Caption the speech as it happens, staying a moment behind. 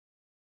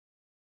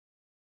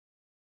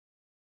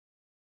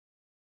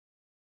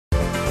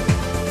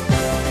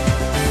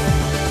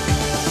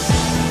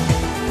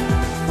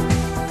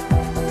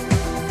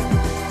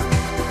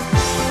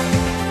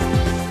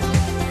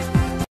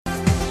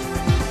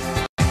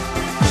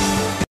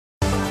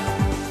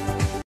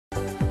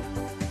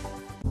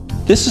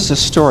This is a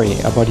story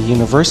about a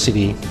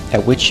university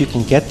at which you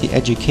can get the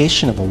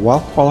education of a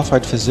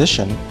well-qualified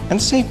physician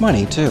and save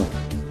money too.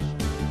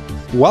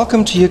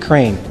 Welcome to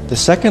Ukraine, the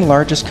second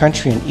largest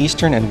country in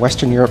Eastern and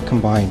Western Europe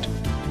combined.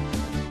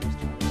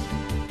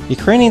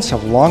 Ukrainians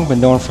have long been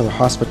known for their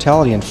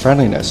hospitality and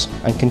friendliness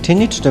and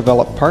continue to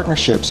develop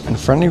partnerships and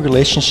friendly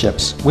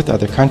relationships with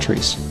other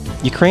countries.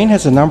 Ukraine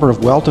has a number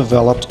of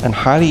well-developed and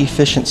highly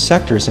efficient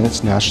sectors in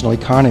its national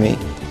economy,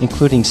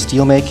 including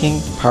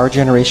steelmaking, power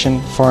generation,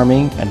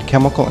 farming, and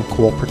chemical and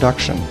coal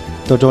production.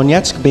 The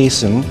Donetsk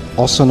Basin,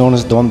 also known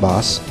as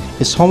Donbass,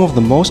 is home of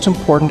the most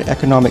important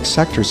economic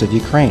sectors of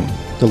Ukraine.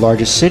 The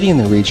largest city in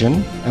the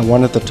region, and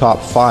one of the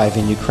top 5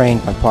 in Ukraine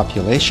by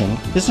population,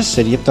 is the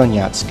city of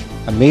Donetsk.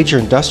 A major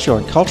industrial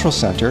and cultural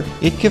center,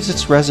 it gives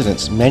its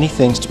residents many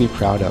things to be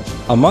proud of.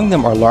 Among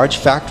them are large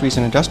factories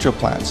and industrial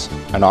plants,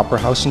 an opera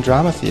house and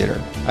drama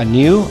theater, a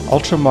new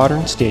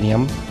ultra-modern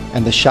stadium,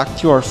 and the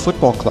Shakhtar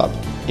football club,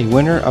 a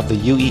winner of the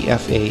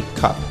UEFA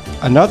Cup.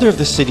 Another of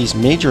the city's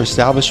major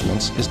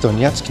establishments is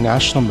Donetsk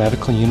National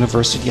Medical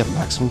University of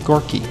Maxim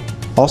Gorky.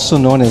 Also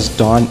known as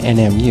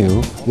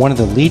DonNMU, one of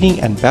the leading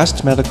and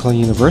best medical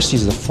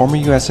universities of the former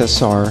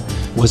USSR,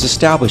 was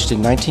established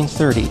in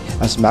 1930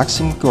 as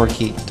Maxim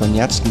Gorky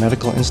Donetsk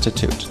Medical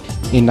Institute.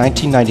 In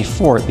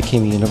 1994 it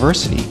became a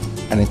university,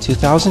 and in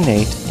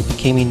 2008 it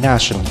became a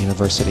national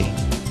university.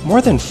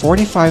 More than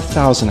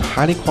 45,000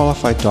 highly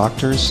qualified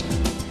doctors,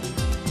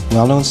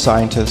 well-known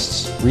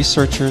scientists,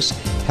 researchers,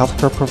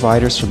 healthcare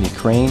providers from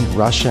Ukraine,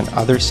 Russia, and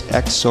other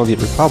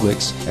ex-Soviet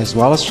republics, as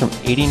well as from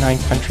 89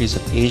 countries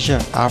of Asia,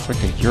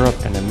 Africa,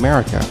 Europe, and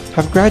America,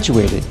 have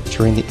graduated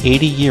during the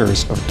 80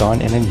 years of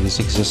DonNMU's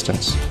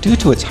existence. Due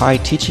to its high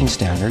teaching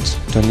standards,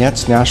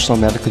 Donetsk National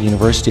Medical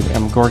University of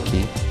M.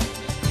 Gorky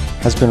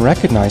has been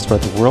recognized by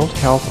the World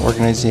Health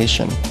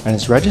Organization and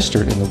is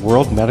registered in the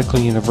World Medical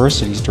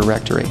Universities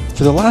Directory.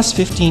 For the last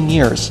 15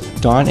 years,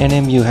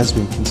 DonNMU has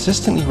been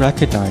consistently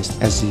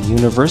recognized as the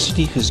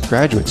university whose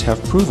graduates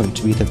have proven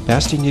to be the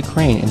best in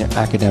Ukraine in their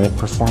academic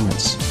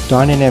performance.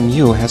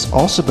 DonNMU has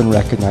also been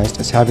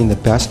recognized as having the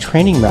best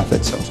training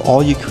methods of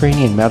all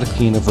Ukrainian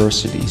medical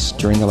universities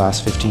during the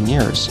last 15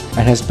 years,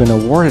 and has been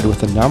awarded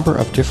with a number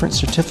of different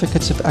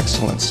certificates of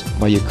excellence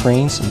by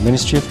Ukraine's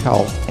Ministry of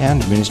Health and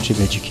Ministry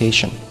of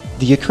Education.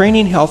 The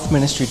Ukrainian Health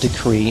Ministry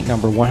Decree No.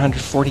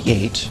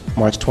 148,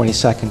 March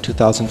 22,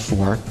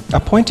 2004,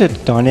 appointed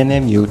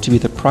DonNMU to be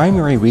the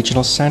primary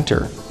regional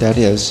center, that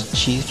is,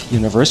 chief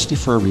university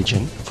for a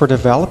region, for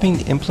developing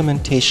the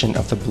implementation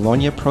of the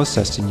Bologna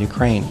process in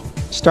Ukraine.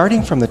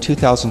 Starting from the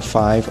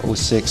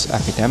 2005-06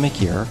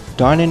 academic year,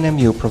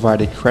 DonNMU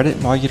provided credit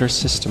modular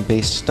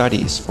system-based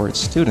studies for its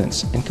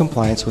students in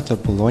compliance with the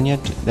Bologna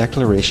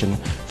Declaration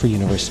for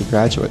university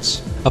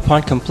graduates.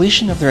 Upon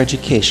completion of their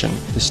education,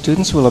 the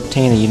students will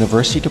obtain a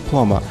university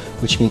diploma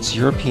which meets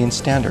European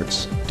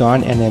standards.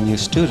 DonNMU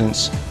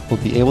students will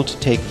be able to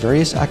take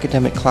various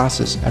academic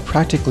classes at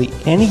practically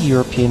any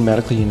European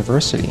medical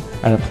university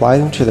and apply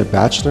them to their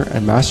bachelor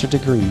and master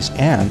degrees,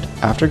 and,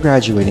 after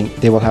graduating,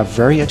 they will have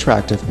very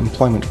attractive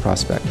employment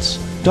prospects.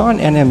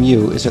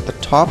 DonNMU is at the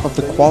top of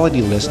the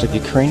quality list of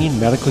Ukrainian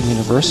medical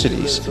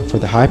universities for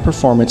the high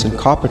performance and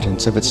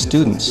competence of its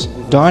students.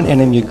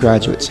 DonNMU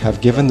graduates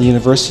have given the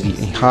university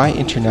a high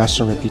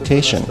international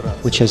reputation,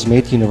 which has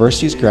made the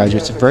university's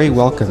graduates very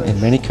welcome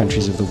in many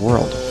countries of the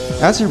world.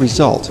 As a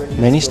result,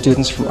 many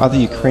students from other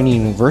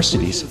Ukrainian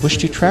universities wish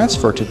to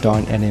transfer to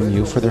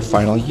DonNMU for their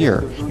final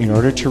year in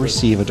order to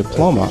receive a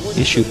diploma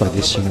issued by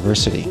this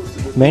university.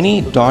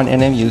 Many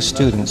DonNMU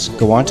students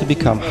go on to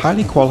become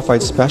highly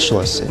qualified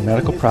specialists in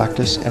medical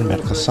practice and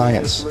medical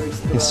science.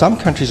 In some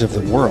countries of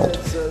the world,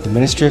 the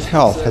Ministry of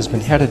Health has been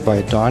headed by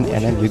a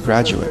DonNMU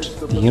graduate.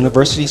 The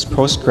university's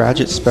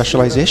postgraduate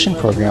specialization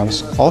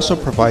programs also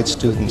provide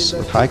students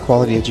with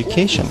high-quality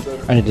education,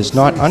 and it is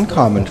not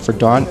uncommon for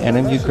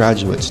DonNMU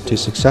graduates to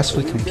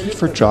successfully compete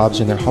for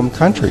jobs in their home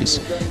countries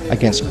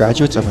against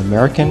graduates of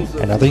American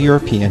and other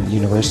European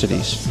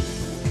universities.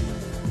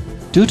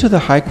 Due to the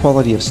high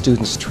quality of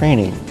students'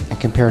 training and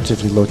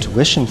comparatively low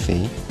tuition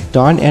fee,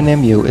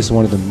 DonNMU is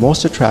one of the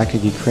most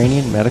attractive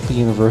Ukrainian medical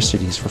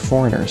universities for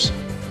foreigners.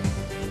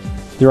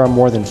 There are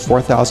more than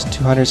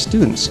 4,200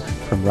 students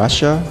from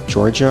Russia,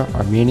 Georgia,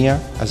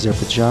 Armenia,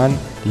 Azerbaijan,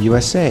 the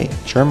USA,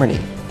 Germany,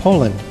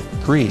 Poland,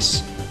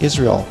 Greece,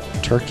 Israel,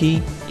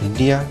 Turkey,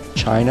 India,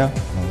 China,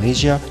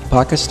 Malaysia,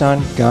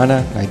 Pakistan,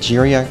 Ghana,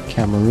 Nigeria,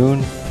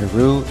 Cameroon,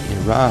 Peru,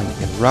 Iran,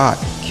 Iraq,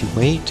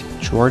 Kuwait,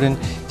 Jordan,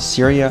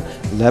 Syria,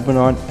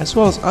 Lebanon, as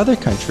well as other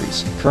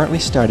countries currently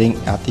studying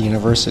at the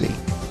university.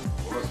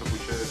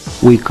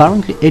 We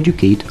currently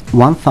educate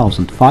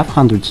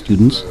 1,500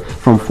 students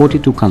from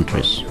 42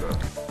 countries.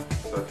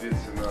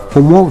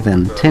 For more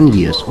than 10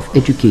 years of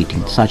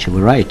educating such a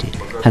variety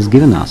has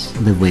given us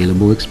the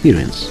valuable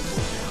experience.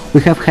 We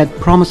have had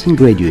promising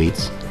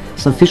graduates,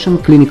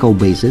 sufficient clinical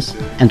basis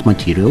and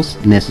materials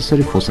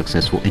necessary for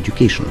successful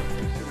education.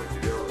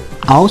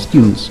 Our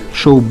students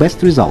show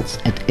best results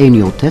at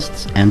annual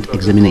tests and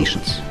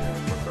examinations.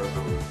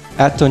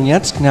 At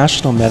Donetsk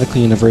National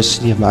Medical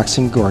University of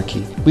Maxim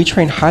Gorky, we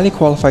train highly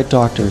qualified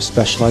doctors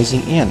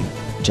specializing in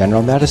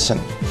general medicine,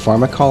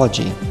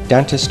 pharmacology,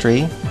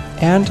 dentistry,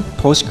 and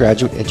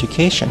postgraduate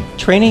education.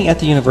 Training at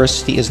the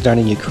university is done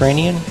in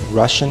Ukrainian,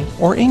 Russian,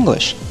 or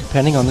English,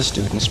 depending on the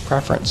student's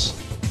preference.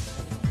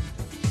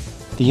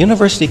 The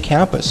university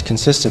campus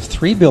consists of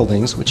 3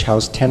 buildings which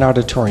house 10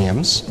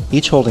 auditoriums,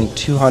 each holding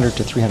 200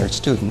 to 300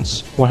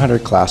 students,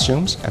 100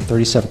 classrooms and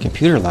 37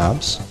 computer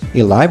labs,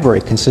 a library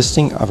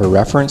consisting of a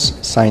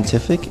reference,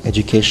 scientific,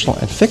 educational,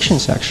 and fiction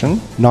section,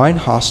 9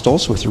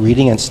 hostels with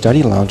reading and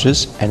study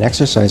lounges and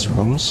exercise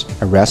rooms,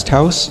 a rest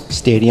house,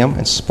 stadium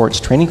and sports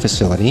training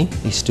facility,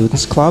 a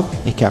students' club,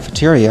 a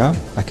cafeteria,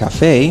 a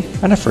cafe,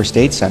 and a first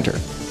aid center.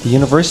 The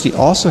university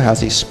also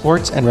has a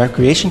sports and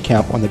recreation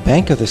camp on the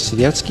bank of the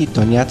Siversky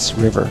Donetsk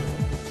River.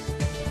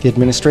 The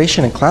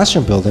administration and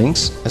classroom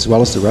buildings, as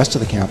well as the rest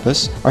of the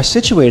campus, are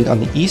situated on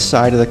the east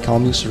side of the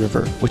Kalmius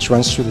River, which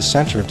runs through the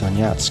center of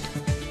Donetsk.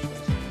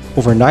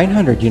 Over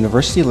 900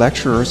 university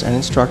lecturers and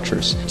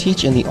instructors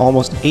teach in the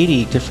almost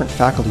 80 different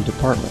faculty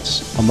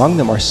departments. Among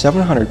them are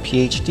 700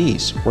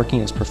 PhDs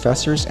working as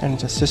professors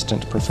and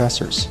assistant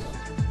professors.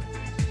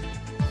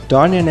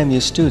 Don NMU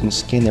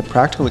students gain their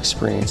practical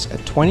experience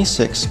at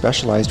 26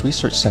 specialized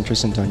research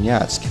centers in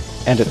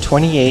Donetsk and at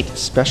 28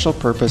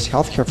 special-purpose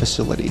healthcare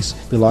facilities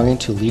belonging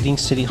to leading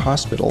city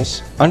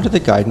hospitals under the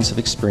guidance of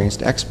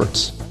experienced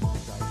experts.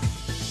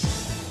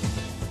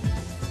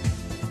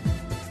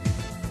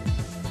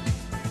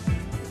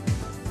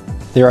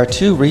 There are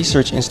 2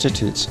 research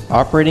institutes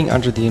operating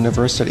under the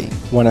university,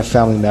 one of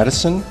family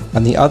medicine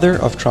and the other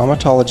of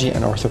traumatology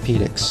and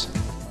orthopedics.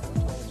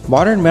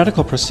 Modern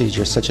medical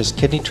procedures such as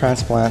kidney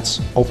transplants,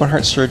 open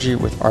heart surgery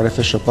with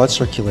artificial blood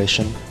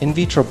circulation, in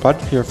vitro blood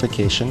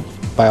purification,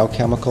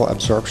 biochemical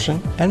absorption,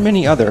 and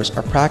many others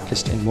are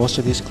practiced in most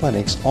of these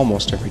clinics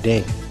almost every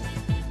day.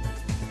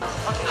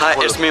 Hi,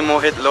 it's me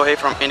Mohit Lohe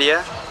from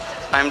India.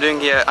 I'm doing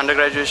here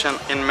undergraduation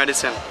in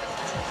medicine,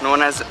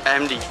 known as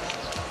MD.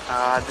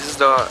 This is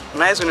the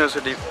nice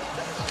university.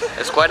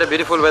 It's quite a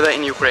beautiful weather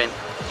in Ukraine.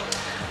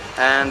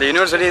 And the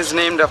university is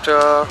named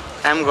after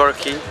M.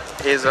 Gorky.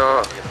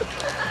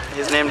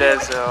 He's named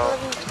as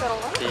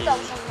the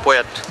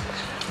poet,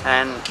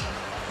 and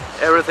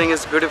everything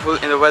is beautiful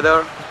in the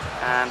weather,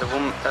 and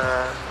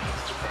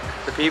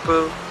the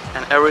people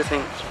and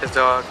everything is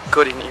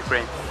good in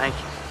Ukraine. Thank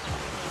you.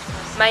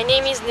 My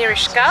name is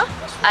Nirishka.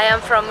 I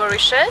am from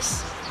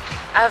Mauritius.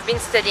 I have been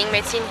studying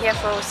medicine here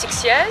for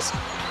 6 years,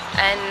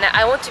 and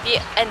I want to be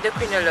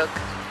endocrinologue.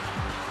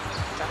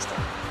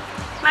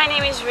 My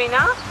name is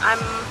Rina.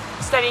 I'm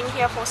studying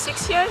here for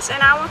 6 years,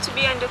 and I want to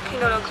be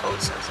endocrinologue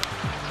also.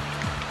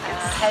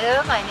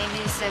 Hello, my name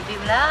is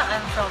Bimla.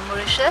 I'm from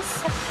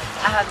Mauritius.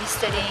 I have been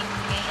studying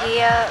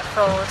here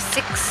for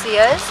 6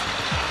 years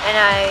and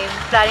I'm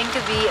planning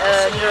to be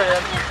a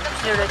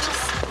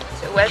neurologist.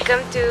 So welcome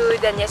to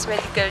Donetsk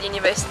Medical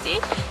University,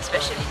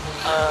 especially.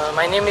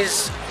 My name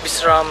is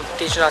Bisram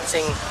Tejnath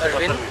Singh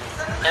Arvind.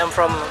 I am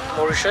from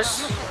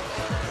Mauritius.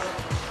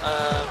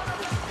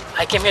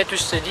 I came here to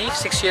study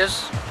 6 years.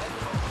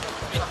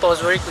 It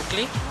passed very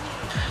quickly,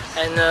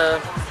 and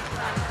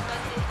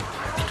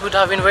it would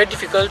have been very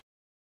difficult